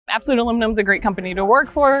Absolute Aluminum is a great company to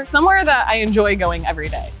work for, somewhere that I enjoy going every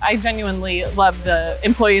day. I genuinely love the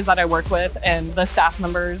employees that I work with and the staff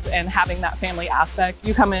members and having that family aspect.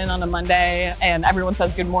 You come in on a Monday and everyone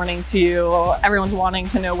says good morning to you. Everyone's wanting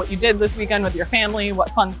to know what you did this weekend with your family, what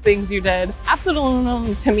fun things you did. Absolute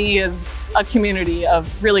Aluminum to me is a community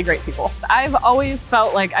of really great people. I've always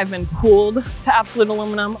felt like I've been pulled to Absolute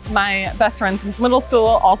Aluminum. My best friend since middle school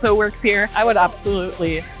also works here. I would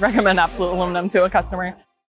absolutely recommend Absolute Aluminum to a customer.